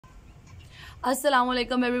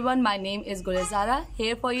Assalamualaikum everyone, my name is Gulizara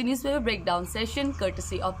here for your newspaper breakdown session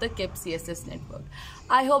courtesy of the KIP CSS network.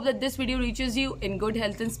 I hope that this video reaches you in good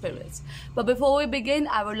health and spirits. But before we begin,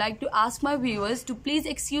 I would like to ask my viewers to please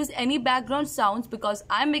excuse any background sounds because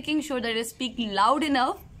I'm making sure that I speak loud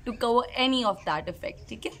enough to cover any of that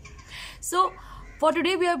effect. Okay? So for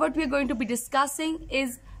today what we are going to be discussing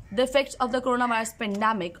is the effects of the coronavirus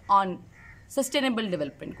pandemic on sustainable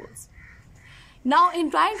development goals. Now, in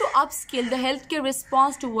trying to upscale the healthcare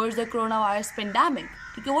response towards the coronavirus pandemic,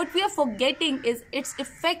 what we are forgetting is its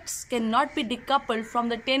effects cannot be decoupled from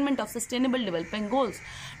the attainment of sustainable development goals.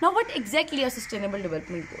 Now, what exactly are sustainable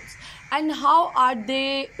development goals and how are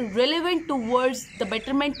they relevant towards the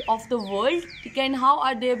betterment of the world, and how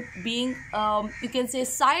are they being, you can say,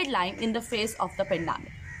 sidelined in the face of the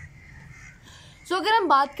pandemic? So, अगर हम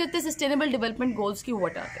बात करते हैं sustainable development goals की,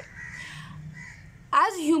 what are they?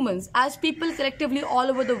 As humans, as people collectively all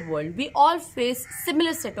over the world, we all face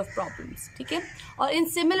similar set of problems, ठीक है? और इन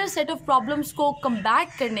similar set of problems को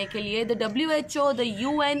combat करने के लिए the WHO, the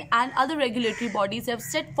UN and other regulatory bodies have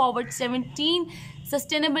set forward 17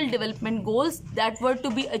 sustainable development goals that were to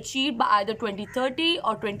be achieved by either 2030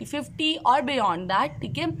 or 2050 or beyond that,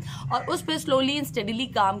 ठीक है? और उस पर slowly and steadily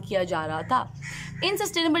काम किया जा रहा था. इन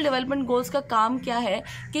sustainable development goals का काम क्या है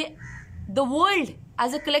कि the world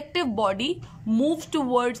as a collective body moves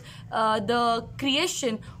towards the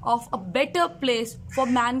creation of a better place for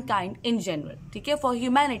mankind in general, ठीक है, for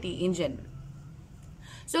humanity in general.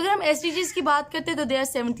 So अगर हम SDGs की बात करते हैं तो they are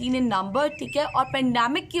 17 in number, ठीक है, और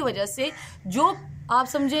पेंडेमिक की वजह से जो आप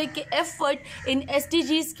समझे कि एफर्ट इन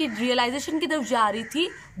SDGs की रियलाइजेशन की तरफ जा रही थी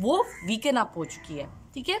वो वीकन अप हो चुकी है,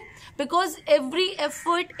 ठीक है, because every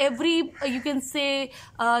effort, every you can say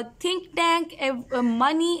think tank,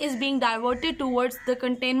 money is being diverted towards the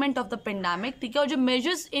containment of the pandemic, ठीक है, और जो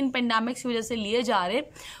मेजर्स इन पेंडेमिक्स की वजह से लिए जा रहे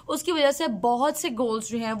उसकी वजह से बहुत से गोल्स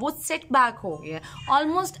जो हैं वो सेटबैक हो गए हैं.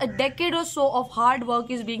 ऑलमोस्ट अ डेकेड और सो of hard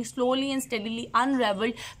work is being slowly and steadily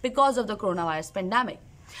अनरेवल्ड because of the corona virus pandemic.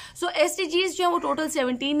 So SDGs जो है वो टोटल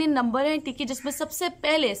 17 इन नंबर है, ठीक है, जिसमें सबसे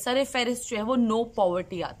पहले सरे फेरिस्ट जो है वो नो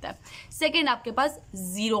पॉवर्टी आता है. सेकेंड आपके पास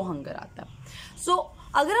जीरो हंगर आता है. सो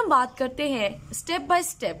अगर हम बात करते हैं स्टेप बाय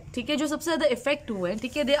स्टेप, ठीक है, जो सबसे ज्यादा इफेक्ट हुए हैं,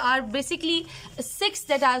 ठीक है, they are basically 6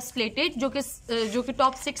 that are splitted, जो कि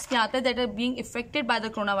टॉप 6 में आता है that are being affected by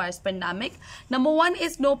the corona virus pandemic. Number 1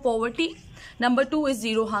 is no poverty, number 2 is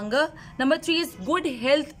zero hunger, number 3 is good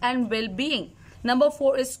health and well being, Number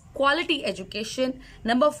 4 is quality education.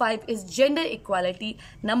 Number 5 is gender equality.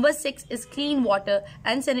 Number 6 is clean water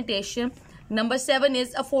and sanitation. Number 7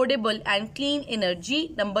 is affordable and clean energy.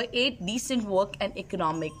 Number 8 decent work and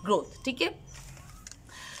economic growth. ठीक है?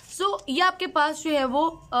 So ये आपके पास जो है वो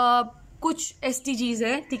कुछ SDGs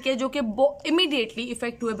हैं, ठीक है, जो कि immediately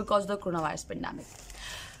इफेक्ट हुए because of the coronavirus pandemic.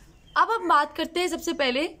 अब हम बात करते हैं सबसे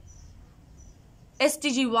पहले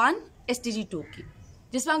SDG 1, SDG 2 की,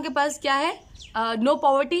 जिसमें आपके पास क्या है, no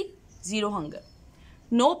poverty zero hunger.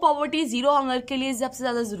 No poverty zero hunger के लिए सबसे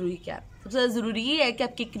ज्यादा जरूरी क्या है? सबसे ज्यादा जरूरी ये है कि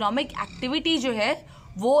आपकी इकोनॉमिक एक्टिविटी जो है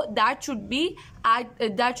वो that should be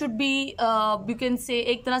you can say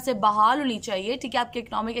एक तरह से बहाल होनी चाहिए, ठीक है. आपकी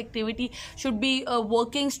economic activity should be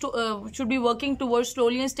working towards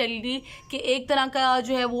slowly and steadily, कि एक तरह का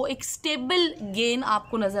जो है वो एक स्टेबल गेन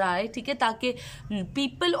आपको नजर आए, ठीक है, ताकि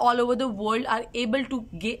people all over the world are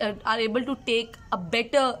able to take a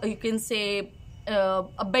better, you can say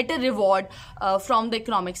a better reward from the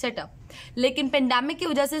economic setup. लेकिन पेंडेमिक की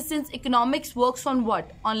वजह से since economics works on what,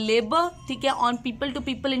 on labour, ठीक है, on people to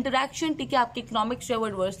people interaction, ठीक है, आपके economics जो है वो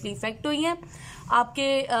एडवर्सली इफेक्ट हुई हैं.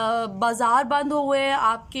 आपके बाजार बंद हुए हैं,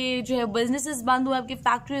 आपके जो है बिजनेसेस बंद हुए, आपकी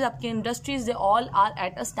फैक्ट्रीज, आपकी industries, they all are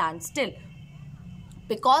at a stand still.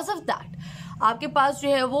 Because of that आपके पास जो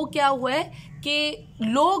है वो क्या हुआ है कि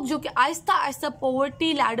लोग जो कि Aahista Aahista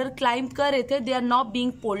poverty ladder climb कर रहे थे, they are not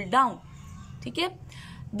being pulled down, ठीक है.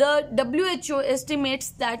 The WHO estimates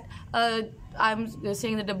that I'm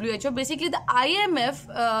saying the WHO, basically the IMF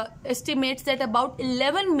estimates that about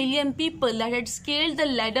 11 million people that had scaled the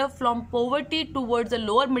ladder from poverty towards the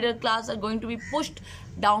lower middle class are going to be pushed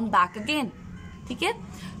down back again, ठीक है.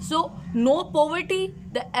 So no poverty,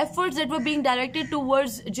 the efforts that were being directed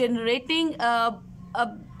towards generating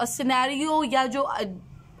a scenario या जो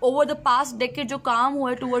over the past decade जो काम हुआ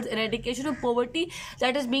है towards eradication of poverty,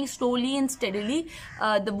 that is being slowly and steadily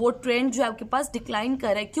वो trend जो आपके पास decline कर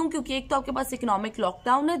रहा है. क्यों? क्योंकि एक तो आपके पास economic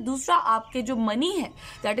lockdown है, दूसरा आपके जो money है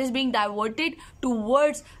that is being diverted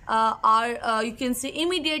towards our you can say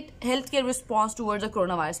immediate healthcare response towards the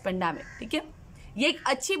coronavirus pandemic, ठीक है. ये एक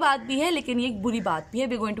अच्छी बात भी है लेकिन ये एक बुरी बात भी है.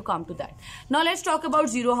 We are going to come to that. Now let's talk about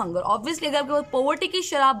zero hunger. Obviously अगर आपके पास पॉवर्टी की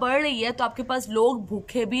शरह बढ़ रही है तो आपके पास लोग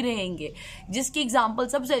भूखे भी रहेंगे, जिसकी एग्जांपल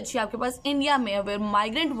सबसे अच्छी आपके पास इंडिया में है, वेयर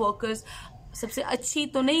माइग्रेंट वर्कर्स, सबसे अच्छी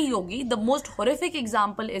तो नहीं होगी, the most horrific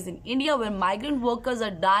example is in India where migrant workers are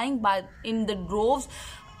dying bye in the droves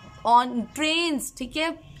on trains, ठीक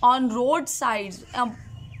है, on road sides,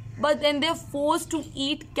 but then they are forced to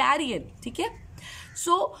eat carrion. ठीक है.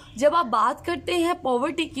 सो जब आप बात करते हैं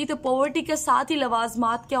पॉवर्टी की, तो पॉवर्टी के साथ ही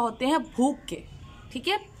लवाजमात क्या होते हैं? भूख के. ठीक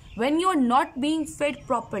है. When you are not being fade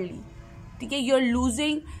properly, ठीक है, you are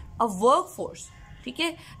losing a work force. ठीक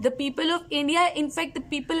है. The people of India, in fact the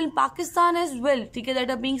people in Pakistan as well, ठीक है,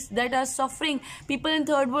 that are suffering, people in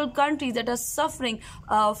third world countries that are suffering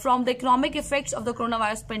from the economic effects of the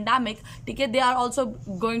coronavirus pandemic, ठीक है, they are also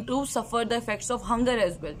going to suffer the effects of hunger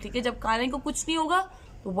as well. ठीक है. जब खाने को कुछ नहीं होगा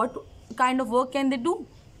तो what kind of work can they do?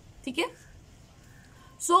 ठीक है.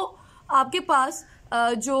 सो आपके पास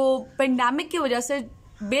जो पेंडेमिक की वजह से,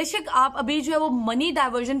 बेशक आप अभी जो है वो मनी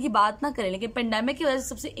डाइवर्जन की बात ना करें, लेकिन पेंडेमिक की वजह से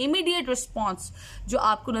सबसे इमीडिएट रिस्पॉन्स जो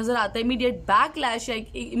आपको नजर आता है, इमीडिएट बैकलैश या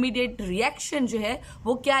इमीडिएट रिएक्शन जो है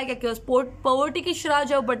वो क्या है? क्या पॉवर्टी की शरह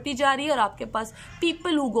जो बढ़ती जा रही है और आपके पास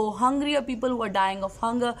पीपल हु गो हंग्री और people who are dying of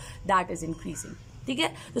hunger, that is increasing. ठीक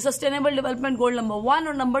है. तो सस्टेनेबल डेवलपमेंट गोल नंबर 1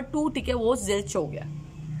 और नंबर 2, ठीक है, वो जिल्च हो गया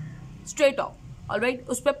स्ट्रेट ऑफ. ऑलराइट.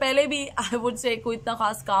 उस पर पहले भी आई वुड से कोई इतना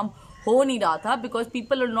खास काम हो नहीं रहा था, because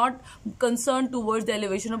people are not concern towards the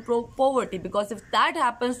elevation of poverty, because if that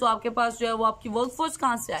happens तो आपके पास जो है वो आपकी वर्कफोर्स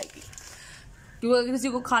कहाँ से आएगी? क्योंकि अगर किसी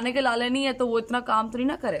को खाने के लाले नहीं है तो वो इतना काम तो नहीं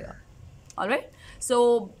ना करेगा. Alright.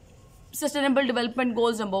 So sustainable development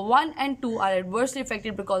goals number 1 and 2 are adversely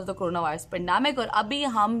affected because of the corona virus pandemic. और अभी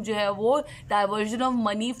हम जो है वो diversion of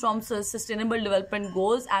money from sustainable development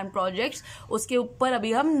goals and projects, उसके ऊपर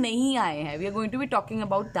अभी हम नहीं आए हैं. We are going to be talking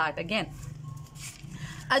about that again.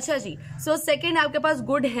 अच्छा जी. सो सेकेंड आपके पास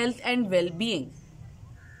good health and well being.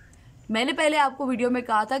 मैंने पहले आपको वीडियो में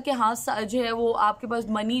कहा था कि हाँ जो है वो आपके पास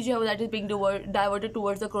मनी जो है वो that is being diverted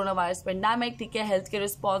towards the corona virus pandemic. ठीक है. हेल्थ के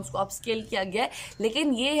रिस्पॉन्स को अपस्केल किया गया है,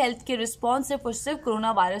 लेकिन ये हेल्थ के रिस्पॉन्स सिर्फ और सिर्फ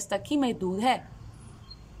कोरोना वायरस तक ही महदूद है.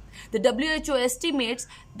 The WHO estimates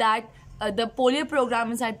that the polio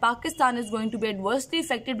program inside Pakistan is going to be adversely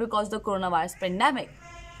affected because of the coronavirus pandemic.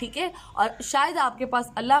 ठीक है. और शायद आपके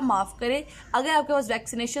पास, अल्लाह माफ करे, अगर आपके पास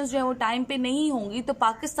वैक्सीनेशन जो है वो टाइम पे नहीं होंगी तो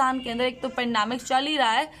पाकिस्तान के अंदर एक तो पेंडेमिक चल ही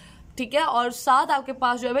रहा है, ठीक है, और साथ आपके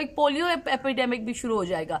पास जो है एक पोलियो एपिडेमिक भी शुरू हो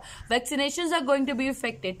जाएगा. Vaccination are going to be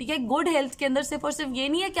affected. ठीक है. गुड हेल्थ के अंदर सिर्फ और सिर्फ ये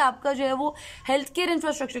नहीं है कि आपका जो है वो हेल्थ केयर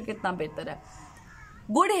इंफ्रास्ट्रक्चर कितना बेहतर है.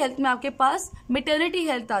 गुड हेल्थ में आपके पास मेटर्निटी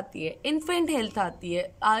हेल्थ आती है, इन्फेंट हेल्थ आती है,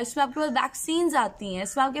 इसमें आपके पास वैक्सीन्स आती हैं,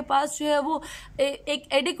 इसमें आपके पास जो है वो एक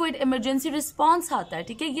एडिक्वेट इमरजेंसी रिस्पॉन्स आता है.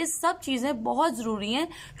 ठीक है. ये सब चीज़ें बहुत ज़रूरी हैं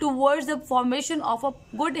towards the formation of a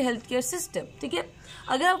good health care system. ठीक है.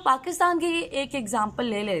 अगर आप पाकिस्तान के एक एग्जाम्पल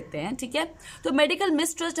ले लेते हैं, ठीक है, तो मेडिकल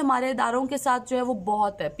मिसट्रस्ट हमारे इदारों के साथ जो है वो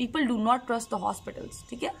बहुत है. People do not trust the hospitals.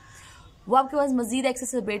 ठीक है. वो आपके पास मजीद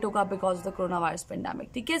एक्सेसरबेट होगा because of the corona virus pandemic.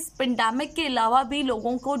 ठीक है. पेंडेमिक के अलावा भी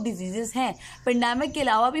लोगों को डिजीजेस हैं, पेंडेमिक के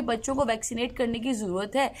अलावा भी बच्चों को वैक्सीनेट करने की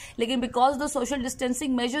जरूरत है, लेकिन because the social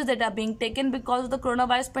distancing measures that are being taken because of the corona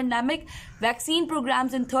virus pandemic, vaccine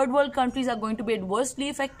programmes in third world countries are going to be adversely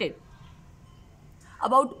affected.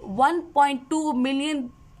 About 1.2 million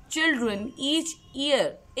children each year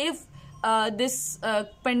if this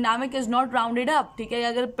pandemic is not rounded up. ठीक है.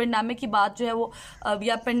 अगर pandemic की बात जो है वो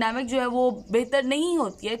या pandemic जो है वो बेहतर नहीं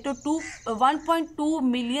होती है तो 1.2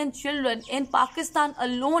 million children in Pakistan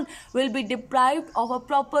alone will be deprived of a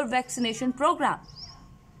proper vaccination program.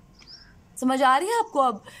 समझ आ रही है आपको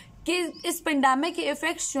अब कि इस पेंडेमिक के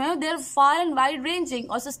इफेक्ट्स जो हैं they are far and wide ranging.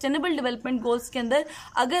 और सस्टेनेबल डेवलपमेंट गोल्स के अंदर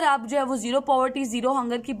अगर आप जो है वो जीरो पॉवर्टी जीरो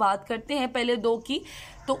हंगर की बात करते हैं पहले 2 की,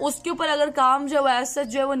 तो उसके ऊपर अगर काम जो है वो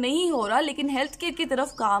जो है वो नहीं हो रहा, लेकिन हेल्थ केयर की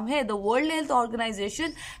तरफ काम है. The world health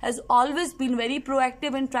organisation has always been very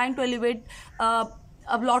proactive in trying to elevate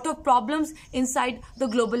a lot of problems inside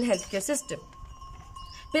the global health care system.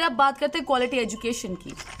 फिर आप बात करते हैं क्वालिटी एजुकेशन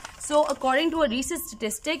की. So according to a recent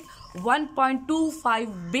statistic,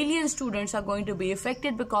 1.25 billion students are going to be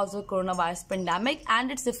affected because of coronavirus pandemic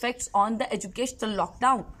and its effects on the educational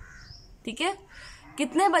lockdown. ठीक है.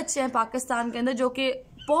 कितने बच्चे हैं पाकिस्तान के अंदर जो कि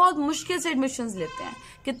बहुत मुश्किल से एडमिशन्स लेते हैं?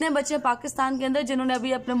 कितने बच्चे हैं पाकिस्तान के अंदर जिन्होंने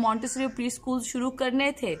अभी अपने मॉन्टेसरी प्री स्कूल शुरू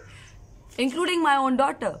करने थे, इंक्लूडिंग माई ओन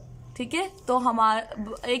डॉटर? ठीक है। तो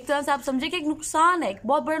हमारा एक तरह से आप समझे कि एक नुकसान है, एक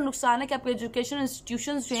बहुत बड़ा नुकसान है कि आपके एजुकेशन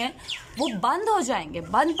इंस्टीट्यूशंस जो हैं वो बंद हो जाएंगे,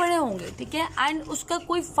 बंद पड़े होंगे, ठीक है। एंड उसका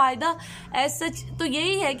कोई फायदा एज सच तो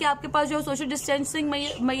यही है कि आपके पास जो सोशल डिस्टेंसिंग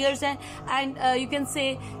मेजर्स हैं एंड यू कैन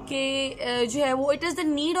से कि जो है वो it is the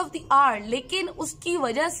need of the our, लेकिन उसकी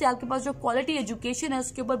वजह से आपके पास जो क्वालिटी एजुकेशन है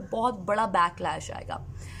उसके ऊपर बहुत बड़ा बैकलैश आएगा।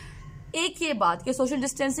 एक ये बात कि सोशल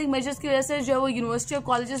डिस्टेंसिंग मेजर्स की वजह से जो है वो यूनिवर्सिटी और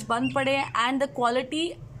कॉलेजेस बंद पड़े हैं and the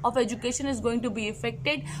quality of education is going to be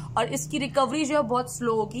affected, और इसकी रिकवरी जो है बहुत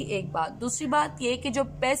स्लो होगी। एक बात, दूसरी बात ये कि जो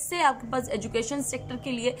पैसे आपके पास एजुकेशन सेक्टर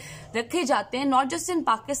के लिए रखे जाते हैं, not just in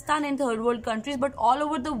Pakistan and third world countries but all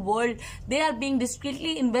over the world, they are being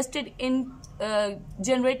discreetly invested in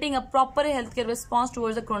generating a proper health care response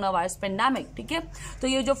towards the corona virus pandemic, ठीक है। तो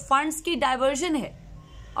ये जो फंड्स की डाइवर्जन है,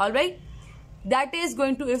 alright, that is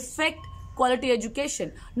going to affect quality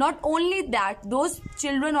education. Not only that, those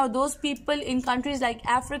children or those people in countries like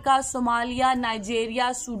Africa, Somalia, Nigeria,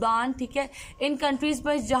 Sudan, ठीक है, इन countries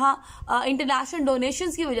में जहाँ international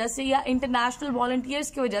donations की वजह से या international volunteers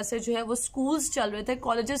की वजह से जो है वो schools चल रहे थे,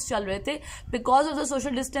 colleges चल रहे थे, because of the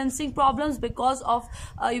social distancing problems, because of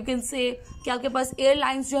you can say कि आपके पास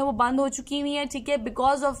airlines जो है वो बंद हो चुकी हुई हैं, ठीक है,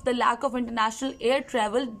 because of the lack of international air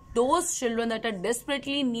travel, those children that are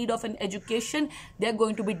desperately in need of an education, they are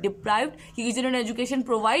going to be deprived, क्योंकि जिन्होंने एजुकेशन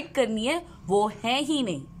प्रोवाइड करनी है वो है ही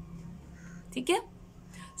नहीं, ठीक है।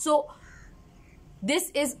 So this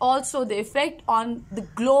is also the effect on the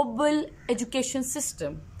global education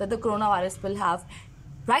system that the corona virus will have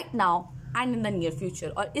right now and in the near future,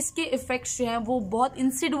 और इसके इफेक्ट्स जो हैं वो बहुत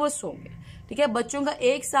इंसिडियस होंगे, ठीक है। बच्चों का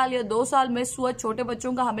 1 साल या 2 साल मिस हुआ, छोटे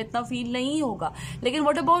बच्चों का हमें इतना फील नहीं होगा, लेकिन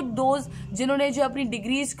व्हाट अबाउट दोज जिन्होंने जो अपनी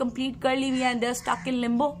डिग्रीज कंप्लीट कर ली हुई है and they are stuck in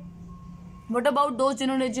Limbo, what about those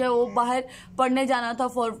जिन्होंने जो है वो बाहर पढ़ने जाना था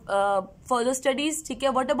फॉर फर्दर स्टडीज, ठीक है।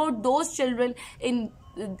 What about those children in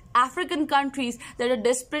African countries that are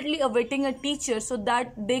desperately awaiting a teacher so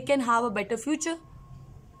that they can have a better future?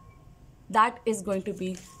 That is going to be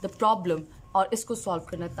the problem, और इसको solve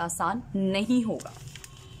करना इतना आसान नहीं होगा।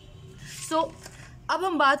 So अब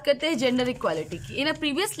हम बात करते हैं जेंडर इक्वालिटी की। इन a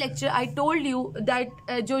previous lecture I told you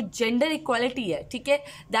that जो जेंडर इक्वालिटी है, ठीक है,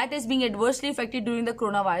 that is being adversely affected during the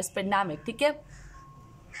corona virus pandemic, ठीक है।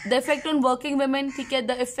 The effect on working women, ठीक है,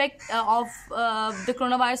 the effect of the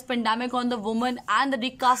corona virus pandemic on the woman and the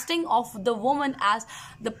recasting of the woman as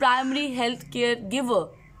the primary health care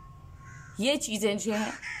giver, ये चीजें जो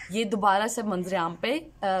हैं ये दोबारा से मंजरेआम पे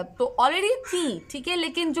तो ऑलरेडी थी, ठीक है,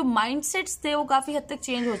 लेकिन जो माइंडसेट्स थे वो काफी हद तक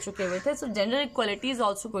चेंज हो चुके हुए थे। सो gender equality is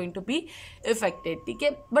also going to be affected, ठीक है,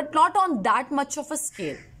 but not on that much of a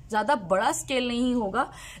scale, ज्यादा बड़ा स्केल नहीं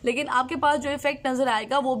होगा, लेकिन आपके पास जो इफेक्ट नजर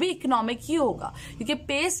आएगा वो भी इकोनॉमिक ही होगा, क्योंकि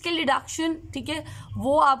पे स्केल रिडक्शन, ठीक है,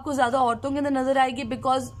 वो आपको ज्यादा औरतों के अंदर नजर आएगी,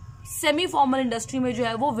 बिकॉज सेमी फॉर्मल इंडस्ट्री में जो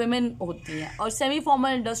है वो विमेन होती हैं, और semi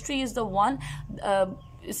formal industry is the one,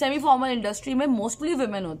 semi formal industry में मोस्टली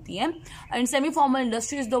वुमेन होती हैं, and semi formal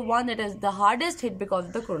industry is the one that is the hardest hit because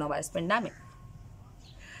of the corona virus pandemic.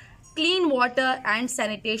 Clean water and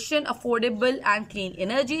sanitation, affordable and clean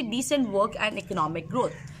energy, decent work and economic growth.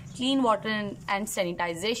 Clean water and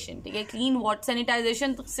sanitisation, ठीक है, clean water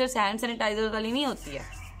sanitisation तो सिर्फ hand sanitiser वाली नहीं होती है,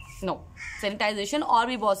 no, sanitisation और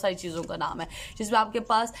भी बहुत सारी चीजों का नाम है, जिसमें आपके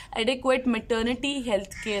पास एडिक्वेट मैटरनिटी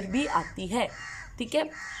हेल्थ केयर भी आती है, ठीक है,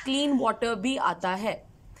 क्लीन वाटर भी आता है।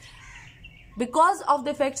 Because of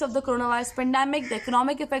the effects of the coronavirus pandemic, the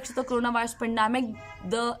economic effects of the coronavirus pandemic,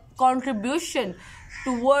 the contribution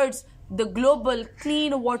towards the global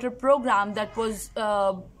clean water program that was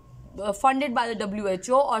funded by the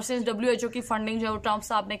WHO, और since WHO की funding जो है वो Trump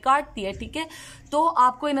साहब ने काट दी है, ठीक है, तो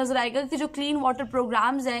आपको ये नजर आएगा कि जो क्लीन वाटर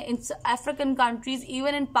प्रोग्राम्स हैं इन African countries,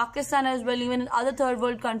 even in Pakistan as well, even in other third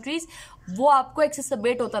world countries, वो आपको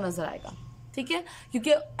एक्सेसबेट होता नजर आएगा, ठीक है,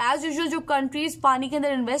 क्योंकि एज यूजुअल जो कंट्रीज पानी के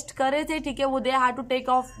अंदर इन्वेस्ट कर रहे थे, ठीक है, वो they have to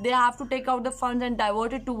take out the funds and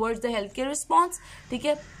divert it towards the health care response, ठीक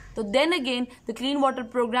है। तो then again the clean water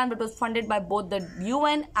programme that was funded by both the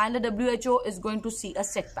UN and the WHO is going to C a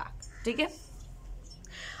setback, ठीक है।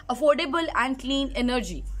 Affordable and clean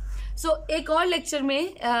energy, सो एक और lecture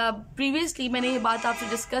में previously मैंने ये बात आपसे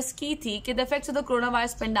डिस्कस की थी कि the effects of the corona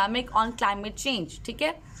virus pandemic on climate change, ठीक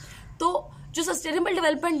है। तो जो सस्टेनेबल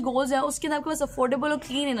डेवलपमेंट गोल्स है उसके अंदर आपके पास अफोर्डेबल और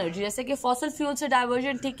क्लीन एनर्जी, जैसे कि फॉसिल फ्यूल से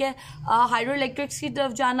डाइवर्जन, ठीक है, हाइड्रो इलेक्ट्रिक्स की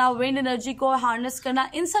तरफ जाना, विंड एनर्जी को हार्नेस करना,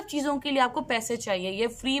 इन सब चीज़ों के लिए आपको पैसे चाहिए, ये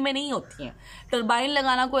फ्री में नहीं होती हैं। टर्बाइन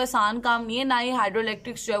लगाना कोई आसान काम नहीं है, ना ही हाइड्रो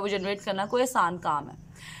इलेक्ट्रिक्स जो है वो जनरेट करना कोई आसान काम है,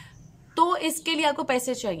 तो इसके लिए आपको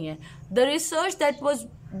पैसे चाहिए। The research that was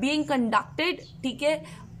being conducted, ठीक है,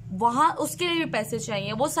 वहां उसके लिए भी पैसे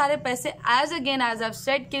चाहिए, वो सारे पैसे एज I've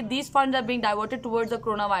said कि these funds are being diverted towards the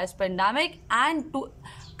coronavirus pandemic and to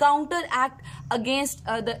counteract against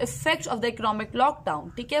the effects of the economic lockdown.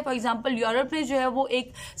 ठीक है, फॉर एग्जाम्पल यूरोप ने जो है वो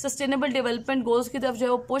एक सस्टेनेबल डेवलपमेंट गोल्स की तरफ जो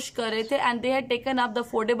है वो पुश कर रहे थे, and they had taken up the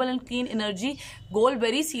affordable and clean energy goal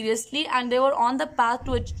very seriously, and they were on the path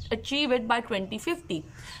to achieve it by 2050.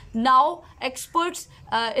 Now experts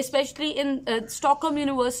especially in Stockholm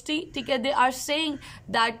University, ठीक है, they are saying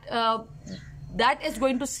that that is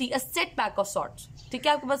going to see a setback of sorts. ठीक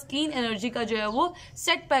है, आपके पास clean energy का जो है वो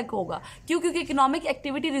setback होगा. क्योंकि इकोनॉमिक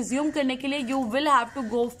एक्टिविटी रिज्यूम करने के लिए you will have to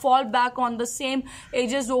go fall back on the same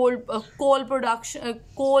edges old coal production,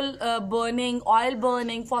 coal burning, oil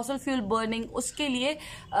burning, fossil fuel burning. उसके लिए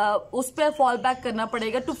उस पर फॉल बैक करना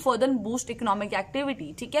पड़ेगा to further boost economic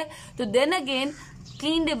activity. ठीक है, तो then again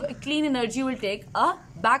clean energy will take a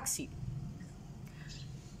back seat.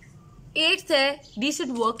 8th है decent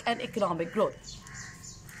work and economic growth.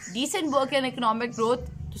 Decent work and economic growth,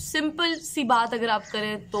 तो सिंपल सी बात अगर आप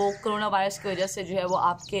करें तो कोरोना वायरस की वजह से जो है वो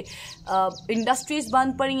आपके इंडस्ट्रीज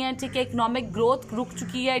बंद पड़ी हैं. ठीक है, इकोनॉमिक ग्रोथ रुक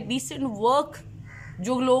चुकी है. डिसेंट वर्क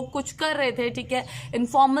जो लोग कुछ कर रहे थे, ठीक है,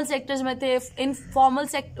 इनफॉर्मल सेक्टर्स में थे, फॉर्मल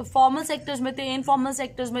सेक्टर्स में थे, इनफॉर्मल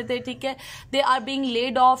सेक्टर्स में थे, ठीक है, they are being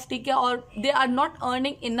laid off. ठीक है, और they are not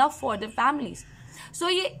earning enough for their families. सो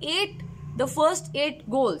ये the first 8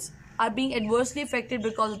 goals are being adversely affected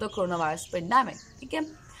because of the coronavirus pandemic. Okay?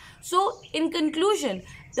 So, in conclusion,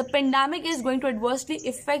 the pandemic is going to adversely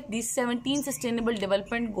affect these 17 sustainable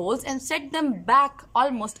development goals and set them back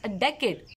almost a decade.